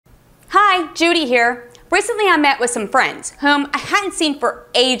Hi, Judy here. Recently I met with some friends whom I hadn't seen for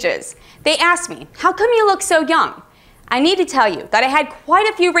ages. They asked me, how come you look so young? I need to tell you that I had quite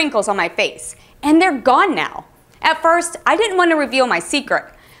a few wrinkles on my face, and they're gone now. At first, I didn't want to reveal my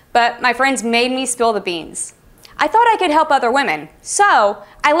secret, but my friends made me spill the beans. I thought I could help other women, so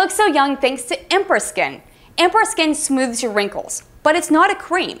I look so young thanks to IMPRESKIN. IMPRESKIN smooths your wrinkles, but it's not a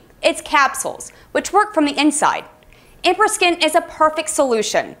cream, it's capsules, which work from the inside. IMPRESKIN is a perfect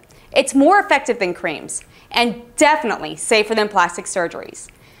solution. It's more effective than creams, and definitely safer than plastic surgeries.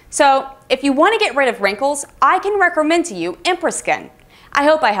 So, if you want to get rid of wrinkles, I can recommend to you IMPRESKIN. I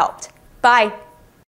hope I helped. Bye.